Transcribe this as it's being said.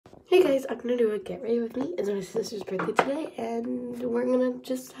Hey guys, I'm gonna do a get ready with me. It's my sister's birthday today and we're gonna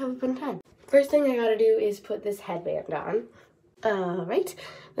just have a fun time. First thing I gotta do is put this headband on. Right.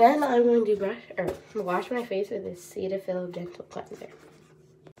 Then I'm going to wash my face with this Cetaphil Gentle Cleanser.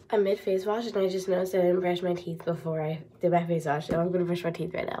 I'm mid-face wash and I just noticed I didn't brush my teeth before I did my face wash, so I'm gonna brush my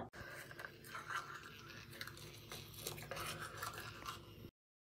teeth right now.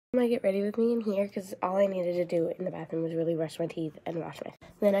 I'm gonna get ready with me in here because all I needed to do in the bathroom was really brush my teeth and wash my face.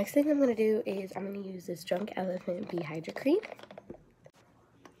 The next thing I'm gonna do is I'm gonna use this Drunk Elephant Bee Hydra Cream.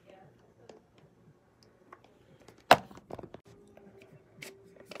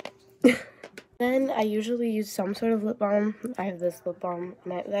 Then I usually use some sort of lip balm. I have this lip balm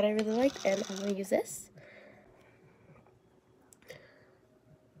that I really like, and I'm gonna use this.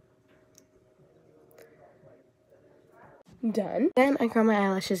 Done. Then I curl my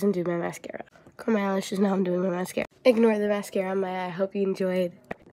eyelashes and do my mascara. Curl my eyelashes, now I'm doing my mascara. Ignore the mascara on my eye. I hope you enjoyed.